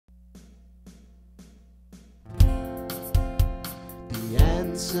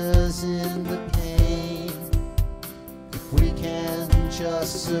answers in the pain. If we can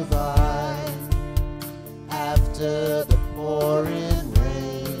just survive after the pouring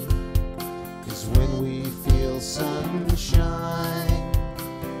rain, 'cause when we feel sunshine,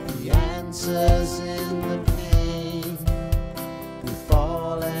 the answers in the pain. We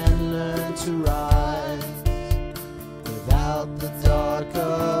fall and learn to rise without the dark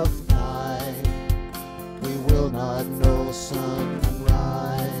of night. We will not know sunrise.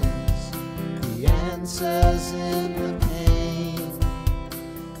 The answers in the pain.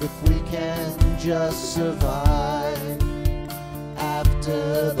 If we can just survive after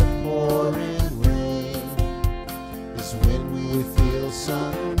the pouring rain, is when we feel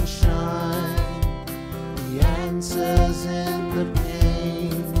sunshine. The answers in the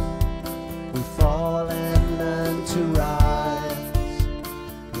pain. We fall and learn to rise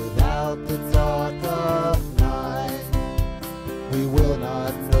without the dark of night. We will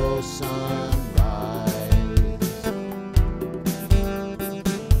not know sunrise.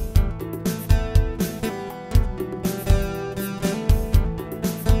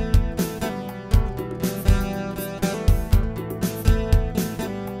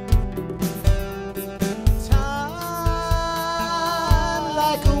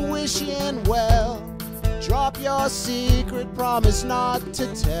 Well, drop your secret, promise not to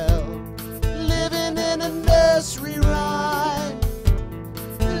tell. Living in a nursery rhyme,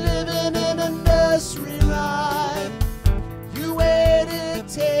 living in a nursery rhyme. You wait, it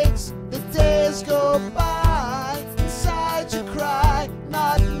takes, the days go by. Inside you cry,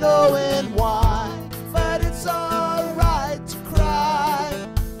 not knowing why, but it's alright to cry.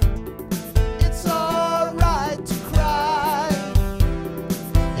 It's alright to cry.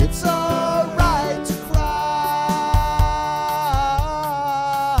 It's alright to cry.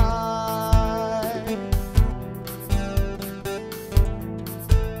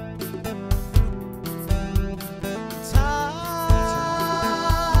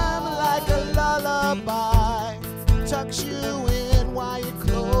 Time like a lullaby tucks you in while you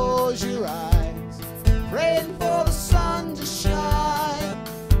close your eyes, praying for the sun to shine,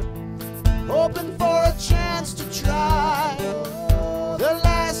 hoping for a chance to try. The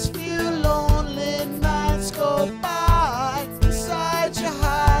last few lonely nights go by. Inside you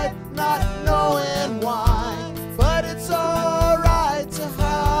hide, not knowing why, but it's alright to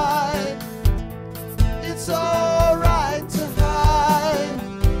hide. It's alright to hide.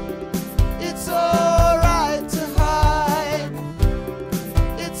 It's alright to hide.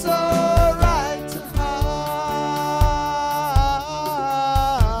 It's alright to hide.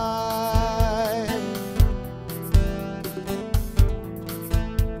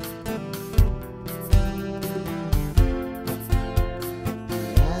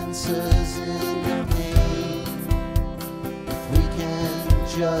 Answers in the pain. If we can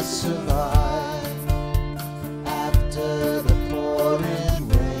just survive after the pouring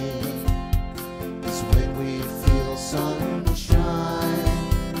rain, it's when we feel sunshine.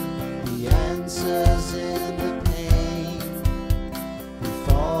 The answers in the pain. We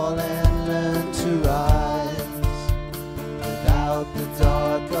fall and learn to rise without the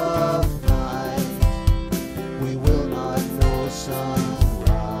dark of night. We will not know sunrise.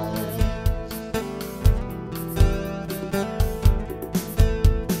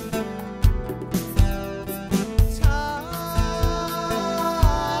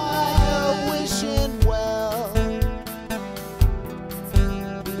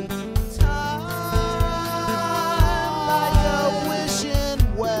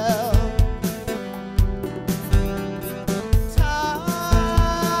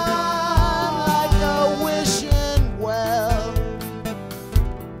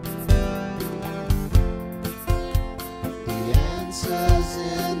 Answers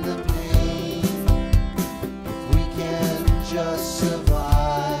in the pain. If we can just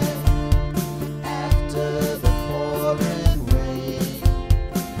survive after the pouring rain,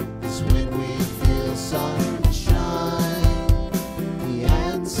 is when we feel sunshine. The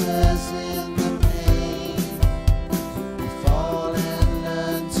answers in